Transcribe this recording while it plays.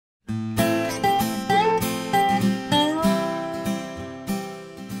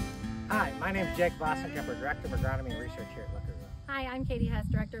Jake Bossenkemper, Director of Agronomy and Research here at Liqui-Grow. Hi, I'm Katie Hess,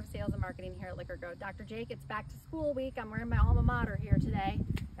 Director of Sales and Marketing here at Liqui-Grow. Dr. Jake, it's back to school week. I'm wearing my alma mater here today.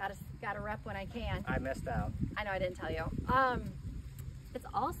 Got to rep when I can. I missed out. I know I didn't tell you. It's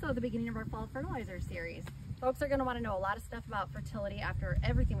also the beginning of our fall fertilizer series. Folks are going to want to know a lot of stuff about fertility after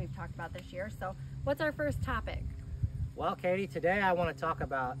everything we've talked about this year. So what's our first topic? Well, Katie, today I want to talk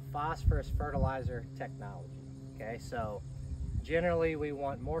about phosphorus fertilizer technology. Okay, so generally we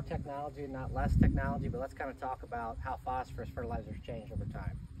want more technology, not less technology, but let's kind of talk about how phosphorus fertilizers change over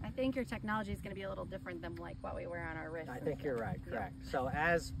time. I think your technology is going to be a little different than like what we wear on our wrists. I think you're right, correct. Yep. So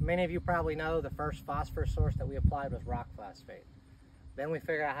as many of you probably know, the first phosphorus source that we applied was rock phosphate. Then we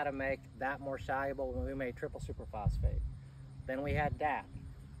figured out how to make that more soluble when we made triple superphosphate. Then we had DAP.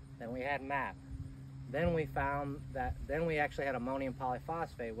 Then we had MAP. Then we found that, then we actually had ammonium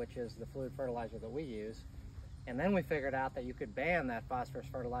polyphosphate, which is the fluid fertilizer that we use. And then we figured out that you could ban that phosphorus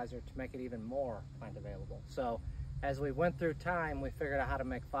fertilizer to make it even more plant available. So as we went through time, we figured out how to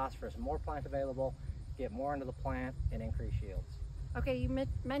make phosphorus more plant available, get more into the plant, and increase yields. Okay, you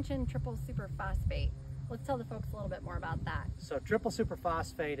mentioned triple superphosphate. Let's tell the folks a little bit more about that. So triple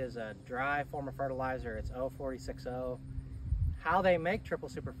superphosphate is a dry form of fertilizer. It's O4060. How they make triple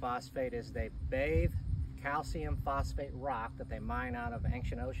superphosphate is they bathe calcium phosphate rock that they mine out of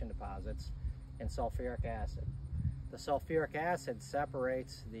ancient ocean deposits in sulfuric acid. The sulfuric acid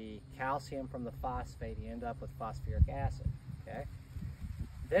separates the calcium from the phosphate. You end up with phosphoric acid, okay?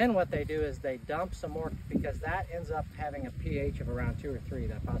 Then what they do is they dump some more, because that ends up having a pH of around 2 or 3,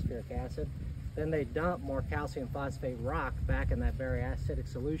 that phosphoric acid. Then they dump more calcium phosphate rock back in that very acidic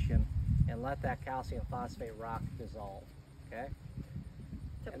solution and let that calcium phosphate rock dissolve, okay?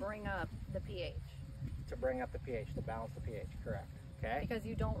 To bring up the pH. To bring up the pH, to balance the pH, correct. Okay. Because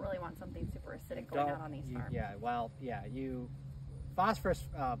you don't really want something super acidic going out on these farms. Yeah, well, yeah,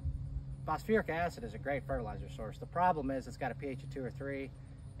 phosphoric acid is a great fertilizer source. The problem is it's got a pH of 2 or 3,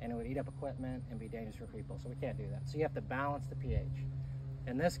 and it would eat up equipment and be dangerous for people, so we can't do that. So you have to balance the pH.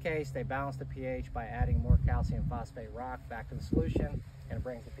 In this case, they balance the pH by adding more calcium phosphate rock back to the solution, and it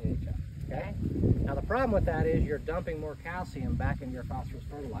brings the pH up, okay? Now the problem with that is you're dumping more calcium back into your phosphorus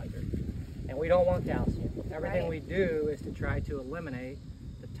fertilizer. And we don't want calcium. Everything we do is to try to eliminate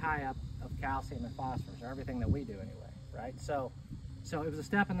the tie-up of calcium and phosphorus, or everything that we do anyway, right? So it was a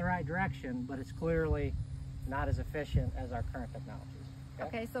step in the right direction, but it's clearly not as efficient as our current technologies.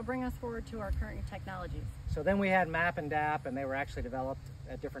 Okay, so bring us forward to our current technologies. So then we had MAP and DAP, and they were actually developed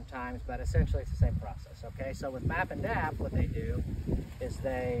at different times, but essentially it's the same process, okay? So with MAP and DAP, what they do is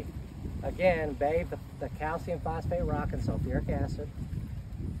they, again, bathe the calcium phosphate rock in sulfuric acid.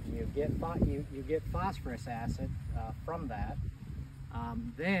 You get phosphorus acid from that.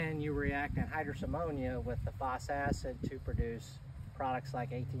 Then you react anhydrous ammonia with the phos acid to produce products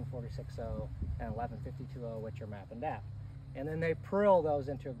like 18460 and 11520, which are MAP and DAP. And then they prill those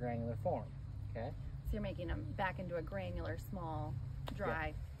into a granular form, okay? So you're making them back into a granular, small,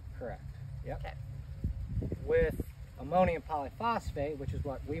 dry. Yeah, correct, yep. Okay. With ammonium polyphosphate, which is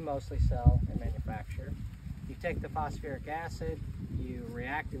what we mostly sell and manufacture, you take the phosphoric acid, you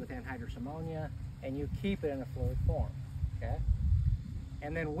react it with anhydrous ammonia, and you keep it in a fluid form, okay?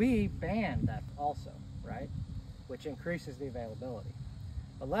 And then we ban that also, right? Which increases the availability.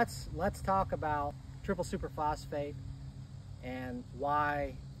 But let's talk about triple superphosphate and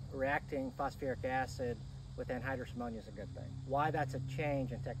why reacting phosphoric acid with anhydrous ammonia is a good thing. Why that's a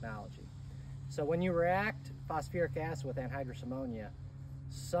change in technology. So when you react phosphoric acid with anhydrous ammonia,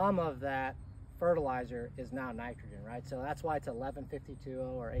 some of that fertilizer is now nitrogen, right? So that's why it's 11520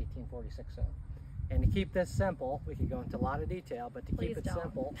 or 18460. And to keep this simple, we could go into a lot of detail, but to keep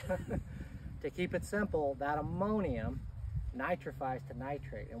it simple, that ammonium nitrifies to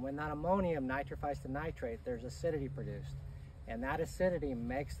nitrate. And when that ammonium nitrifies to nitrate, there's acidity produced. And that acidity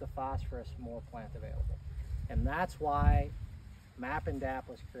makes the phosphorus more plant available. And that's why MAP and DAP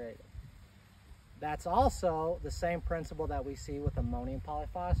was created. That's also the same principle that we see with ammonium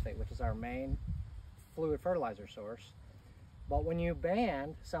polyphosphate, which is our main fluid fertilizer source. But when you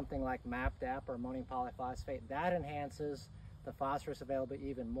ban something like MAP, DAP, or ammonium polyphosphate, that enhances the phosphorus availability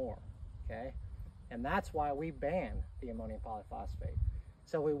even more, okay? And that's why we banned the ammonium polyphosphate.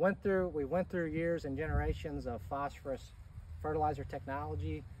 So we went through years and generations of phosphorus fertilizer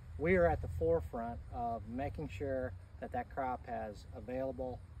technology. We are at the forefront of making sure that that crop has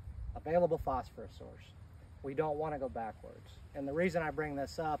available phosphorus source. We don't want to go backwards. And the reason I bring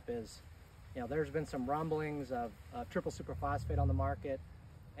this up is, you know, there's been some rumblings of triple superphosphate on the market,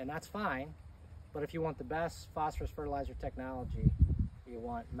 and that's fine. But if you want the best phosphorus fertilizer technology, you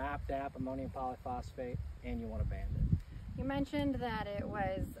want MAP, DAP, ammonium polyphosphate, and you want to ban it. You mentioned that it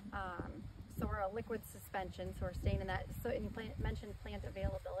was so we're a liquid suspension, so we're staying in that. So, and you mentioned plant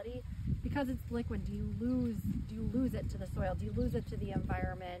availability. Because it's liquid, do you lose it to the soil? Do you lose it to the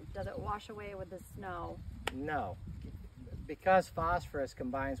environment? Does it wash away with the snow? No. Because phosphorus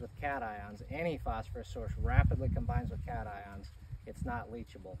combines with cations, any phosphorus source rapidly combines with cations, it's not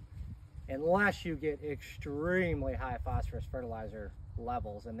leachable. Unless you get extremely high phosphorus fertilizer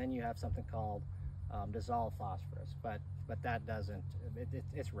levels, and then you have something called dissolved phosphorus, but that doesn't,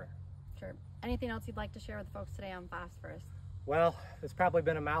 it's rare. Sure. Anything else you'd like to share with folks today on phosphorus? Well, it's probably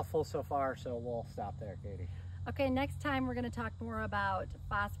been a mouthful so far, so we'll stop there, Katie. Okay, next time we're going to talk more about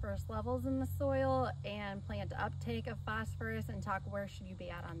phosphorus levels in the soil and plant uptake of phosphorus, and talk where should you be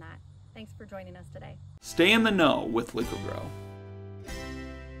at on that. Thanks for joining us today. Stay in the know with Liqui-Grow.